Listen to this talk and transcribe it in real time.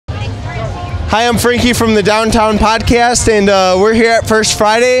Hi, I'm Frankie from the Downtown Podcast, and we're here at First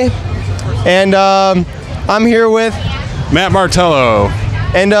Friday, and I'm here with Matt Martello.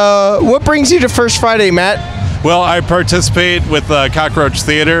 And what brings you to First Friday, Matt? Well, I participate with Cockroach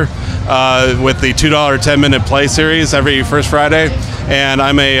Theater with the $2 10-minute play series every First Friday, and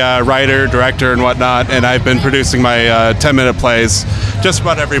I'm a writer, director, and whatnot, and I've been producing my 10-minute plays just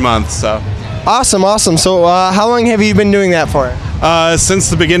about every month. So. Awesome. So how long have you been doing that for? Since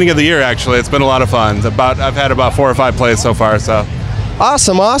the beginning of the year, actually. It's been a lot of fun. I've had about 4 or 5 plays so far. So.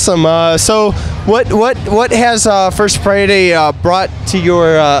 Awesome. So what has First Friday brought to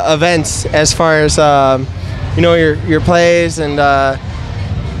your events as far as your plays and?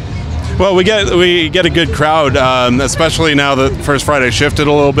 Well, we get a good crowd, especially now that First Friday shifted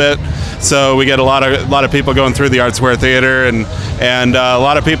a little bit. So we get a lot of people going through the Art Square Theater, and a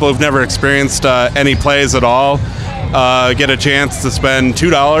lot of people who've never experienced any plays at all get a chance to spend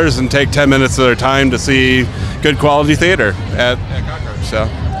 $2 and take 10 minutes of their time to see good quality theater at Cockroach. So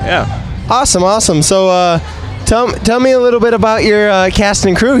yeah. Awesome. So tell me a little bit about your cast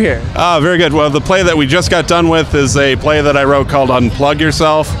and crew here. Very good. Well, the play that we just got done with is a play that I wrote called Unplug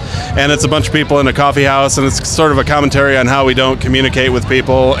Yourself, and it's a bunch of people in a coffee house, and it's sort of a commentary on how we don't communicate with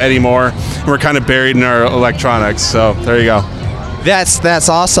people anymore. We're kind of buried in our electronics, so there you go. That's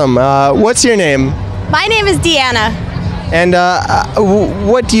awesome. What's your name? My name is Deanna. And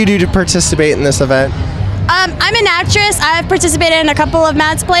what do you do to participate in this event? I'm an actress. I've participated in a couple of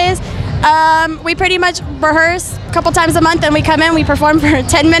Matt's plays. We pretty much rehearse a couple times a month, and we come in, we perform for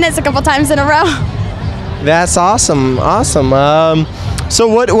 10 minutes a couple times in a row. That's awesome. So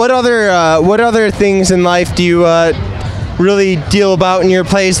what other things in life do you really deal about in your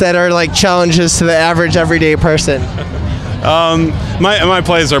plays that are like challenges to the average everyday person? My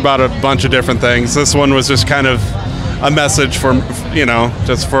plays are about a bunch of different things. This one was just kind of a message for,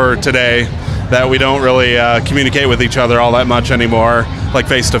 just for today, that we don't really communicate with each other all that much anymore, like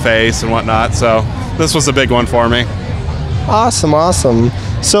face-to-face and whatnot. So this was a big one for me. Awesome.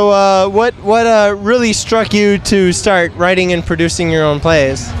 So what really struck you to start writing and producing your own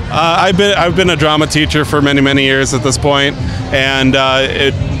plays? I've been a drama teacher for many years at this point, and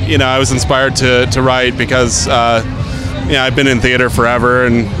I was inspired to write because I've been in theater forever,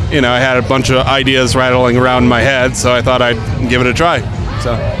 and I had a bunch of ideas rattling around in my head, so I thought I'd give it a try.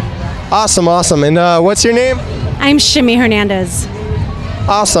 So. Awesome. And what's your name? I'm Shimmy Hernandez.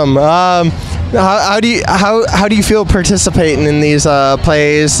 Awesome. How do you feel participating in these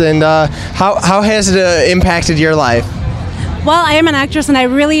plays, and how has it impacted your life? Well, I am an actress, and I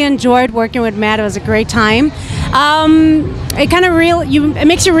really enjoyed working with Matt. It was a great time. It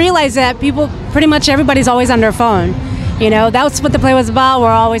makes you realize that pretty much everybody's always on their phone. That's what the play was about.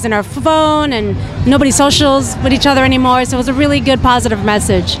 We're always on our phone, and nobody socials with each other anymore. So it was a really good, positive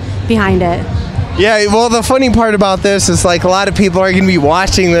message behind it. Yeah, well, the funny part about this is like a lot of people are going to be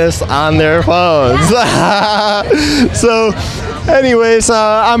watching this on their phones. So, anyways,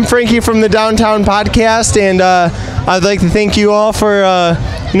 I'm Frankie from the Downtown Podcast, and I'd like to thank you all for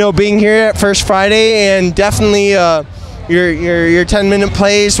being here at First Friday, and definitely your 10-minute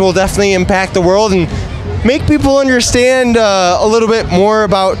plays will definitely impact the world and make people understand a little bit more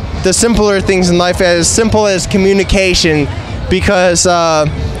about the simpler things in life, as simple as communication, because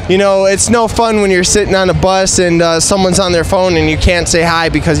it's no fun when you're sitting on a bus and someone's on their phone and you can't say hi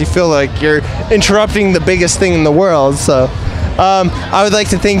because you feel like you're interrupting the biggest thing in the world. So I would like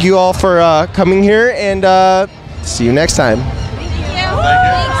to thank you all for coming here, and see you next time. Thank you.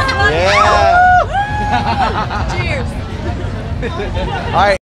 Yeah. Cheers. All right.